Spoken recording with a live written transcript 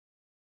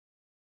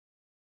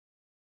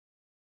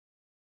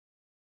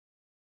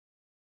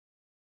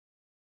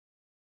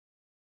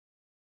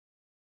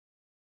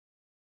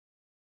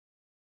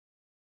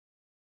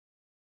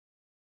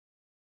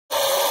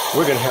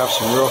We're going to have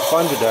some real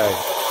fun today.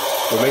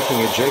 We're making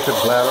a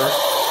Jacob's ladder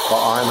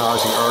by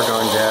ionizing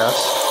argon gas,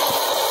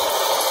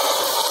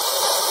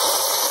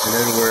 and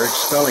then we're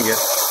expelling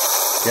it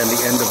down the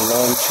end of a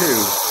long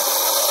tube.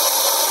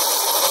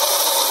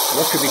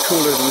 What could be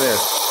cooler than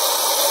this?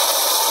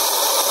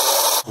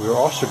 We're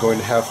also going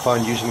to have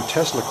fun using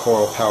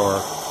Tesla-coil power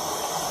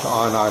to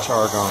ionize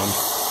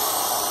argon.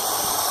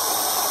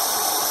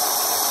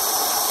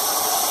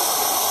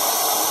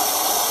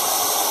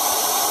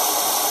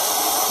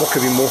 What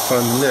could be more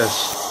fun than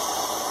this?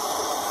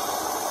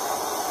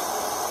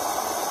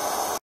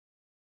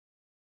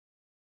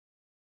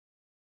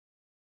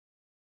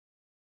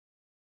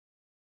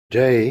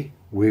 Today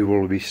we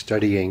will be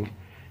studying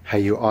how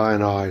you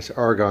ionize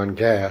argon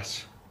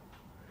gas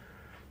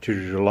to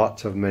do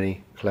lots of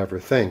many clever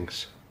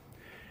things.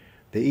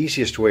 The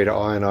easiest way to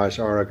ionize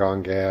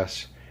argon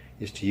gas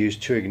is to use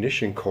two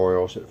ignition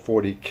coils at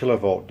 40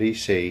 kilovolt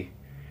DC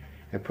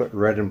and put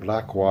red and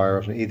black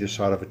wires on either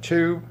side of a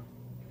tube,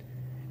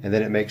 and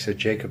then it makes a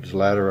Jacob's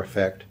ladder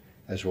effect,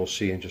 as we'll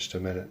see in just a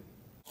minute.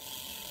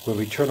 When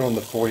we turn on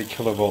the 40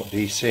 kilovolt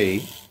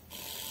DC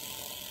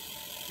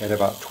at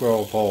about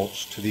 12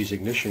 volts to these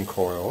ignition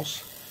coils,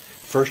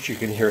 first you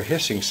can hear a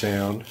hissing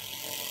sound,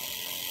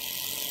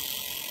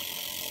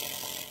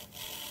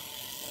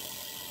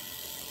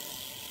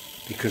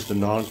 because the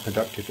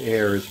non-conductive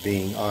air is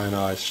being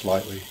ionized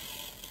slightly.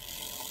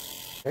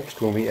 Next,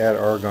 when we add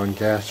argon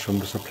gas from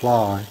the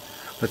supply,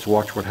 let's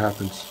watch what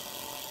happens.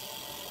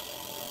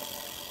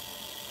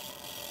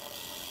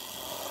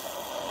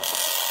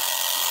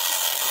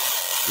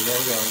 The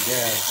argon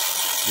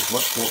gas is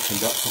much more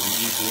conductive and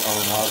easily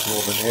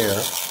ionizable than air,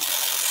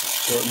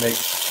 so it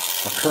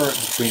makes a current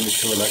between the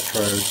two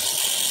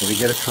electrodes, and we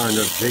get a kind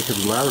of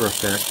Jacob's ladder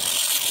effect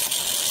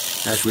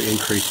as we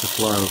increase the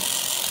flow.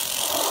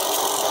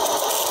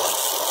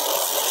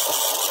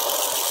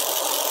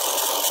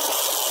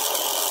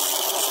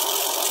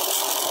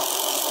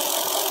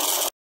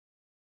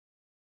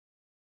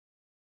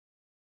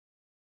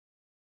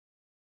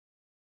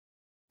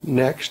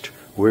 Next,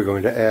 we're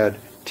going to add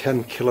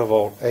 10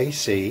 kilovolt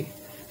AC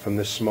from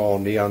this small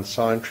neon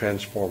sign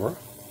transformer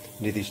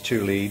into these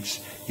two leads.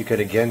 You can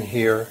again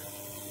hear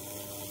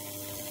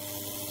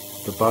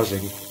the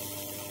buzzing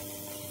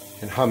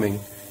and humming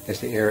as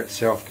the air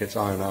itself gets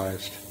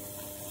ionized.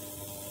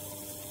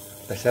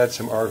 Let's add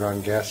some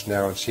argon gas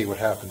now and see what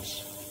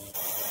happens.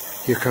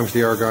 Here comes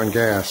the argon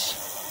gas.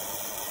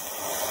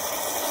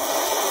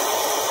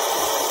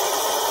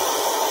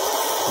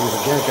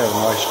 We've again got a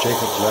nice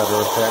Jacob's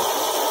ladder effect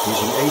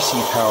using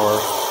AC power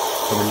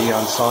from a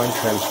neon sign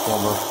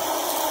transformer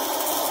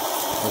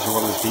as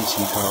well as DC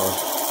power.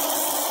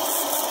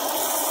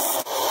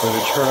 When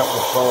we turn up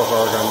the flow of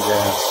argon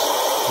gas,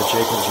 the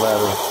Jacob's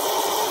ladder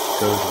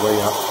goes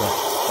way up the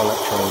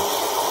electrodes.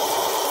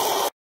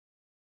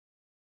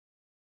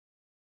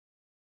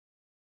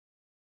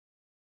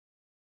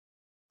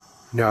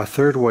 Now, a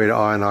third way to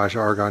ionize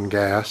argon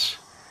gas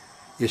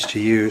is to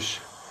use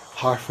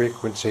high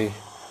frequency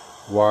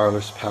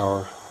wireless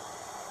power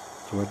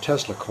from a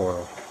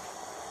Tesla-coil.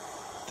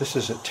 This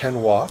is at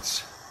 10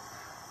 watts,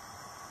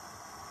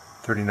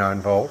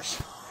 39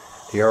 volts.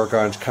 The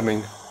argon's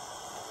coming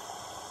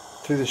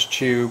through this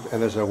tube,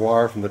 and there's a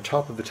wire from the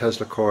top of the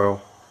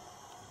Tesla-coil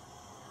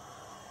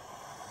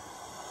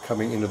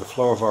coming into the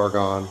flow of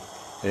argon,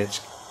 and it's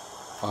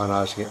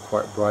ionizing it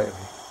quite brightly.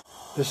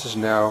 This is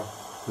now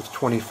with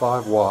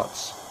 25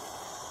 watts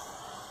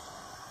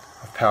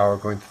of power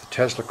going through the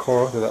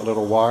Tesla-coil through that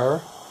little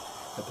wire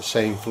at the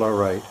same flow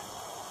rate.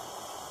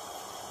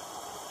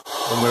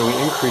 And when we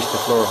increase the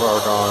flow of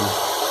argon,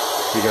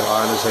 we get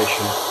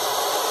ionization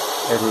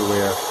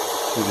everywhere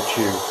through the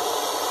tube.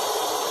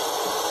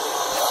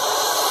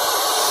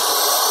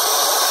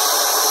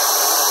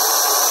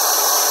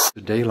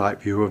 The daylight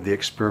view of the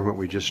experiment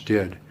we just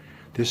did.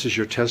 This is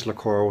your Tesla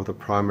coil with a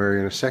primary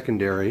and a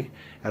secondary.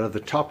 Out of the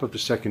top of the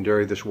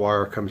secondary, this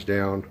wire comes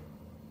down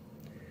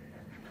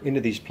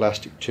into these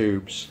plastic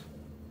tubes,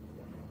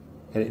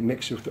 and it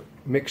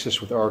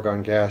mixes with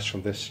argon gas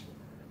from this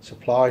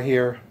supply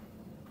here.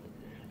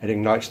 It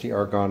ignites the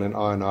argon and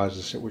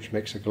ionizes it, which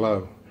makes a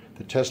glow.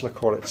 The Tesla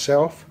coil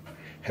itself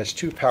has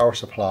two power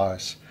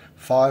supplies.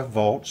 5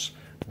 volts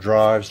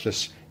drives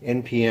this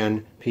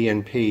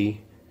NPN-PNP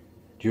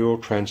dual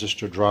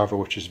transistor driver,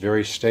 which is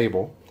very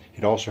stable.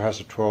 It also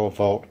has a 12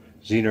 volt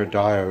Zener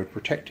diode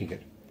protecting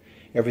it.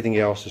 Everything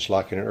else is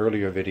like in an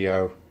earlier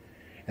video,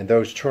 and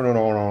those turn on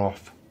and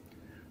off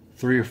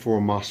 3 or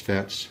 4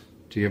 MOSFETs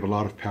to give a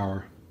lot of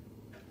power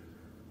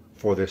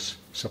for this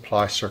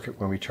supply circuit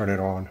when we turn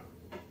it on.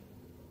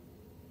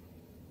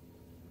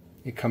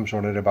 It comes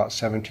on at about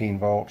 17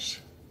 volts,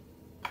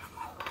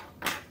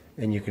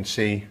 and you can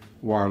see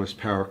wireless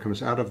power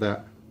comes out of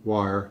that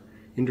wire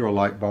into a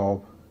light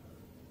bulb,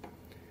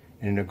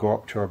 and it'll go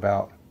up to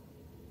about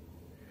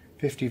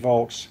 50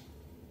 volts,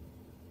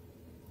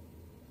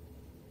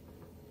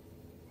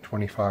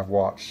 25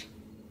 watts,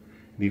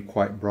 be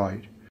quite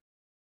bright.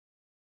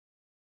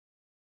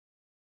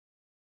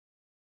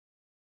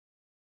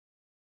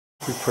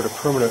 We put a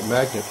permanent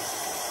magnet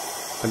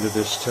Under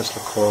this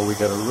Tesla coil we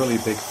get a really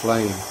big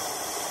flame.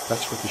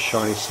 That's with the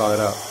shiny side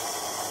up.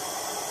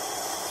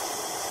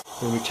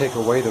 When we take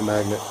away the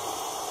magnet,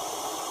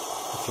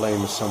 the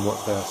flame is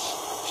somewhat less,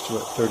 still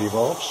at 30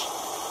 volts.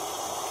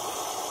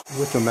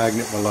 With the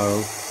magnet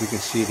below, we can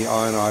see the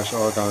ionized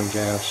argon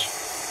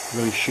gas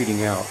really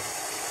shooting out.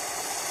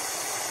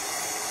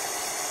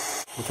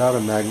 Without a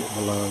magnet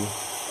below,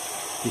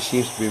 he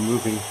seems to be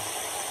moving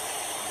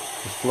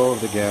the flow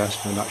of the gas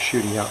but not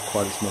shooting out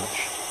quite as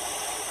much.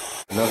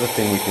 Another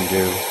thing we can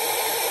do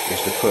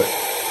is to put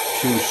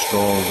two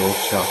strong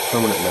north-south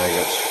permanent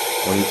magnets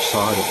on each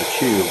side of the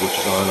tube, which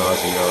is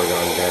ionizing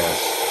argon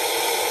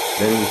gas.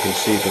 Then we can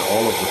see that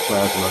all of the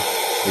plasma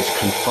is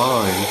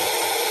confined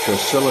to a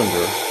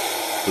cylinder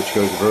which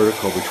goes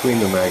vertical between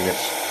the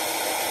magnets,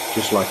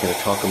 just like in a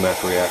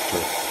tokamak reactor.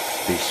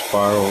 These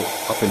spiral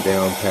up and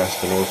down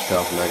past the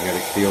north-south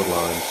magnetic field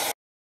lines.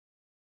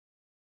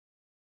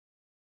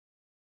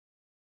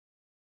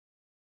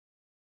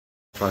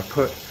 If I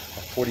put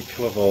a 40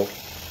 kilovolt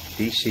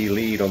DC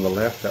lead on the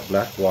left, that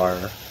black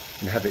wire,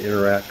 and have it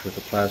interact with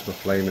the plasma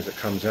flame as it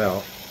comes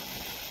out,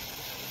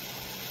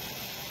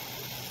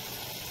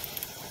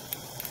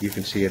 you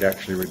can see it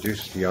actually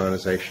reduces the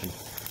ionization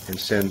and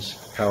sends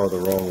power the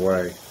wrong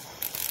way.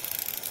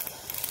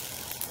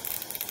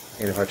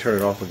 And if I turn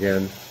it off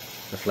again,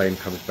 the flame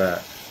comes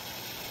back.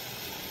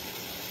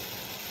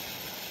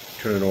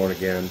 Turn it on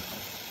again,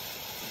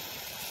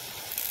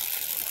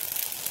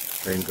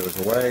 flame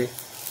goes away.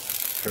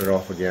 Turn it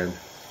off again,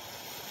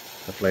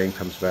 the flame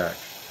comes back.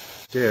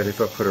 Instead, if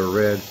I put a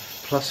red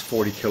plus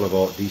 40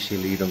 kilovolt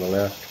DC lead on the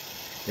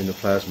left in the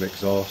plasma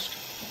exhaust,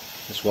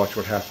 let's watch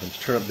what happens.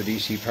 Turn up the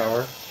DC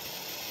power.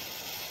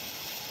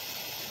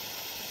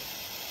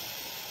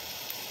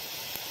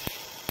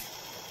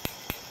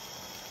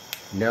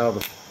 Now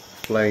the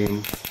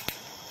flame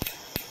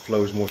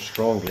flows more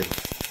strongly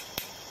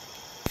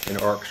and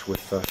arcs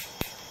with the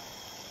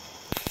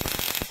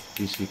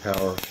DC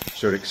power,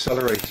 so it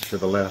accelerates to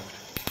the left.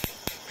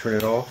 Turn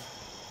it off,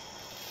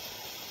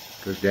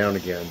 goes down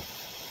again.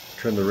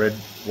 Turn the red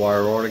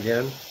wire on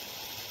again,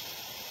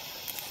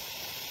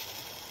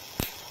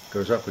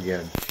 goes up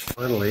again.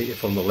 Finally,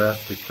 if on the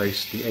left we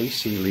place the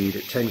AC lead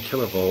at 10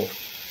 kilovolt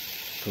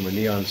from a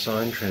neon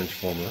sign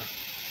transformer,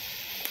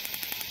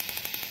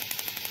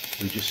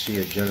 we just see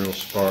a general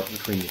spark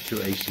between the two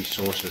AC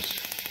sources.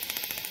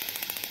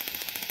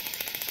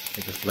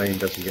 If the flame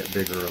doesn't get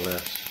bigger or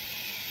less.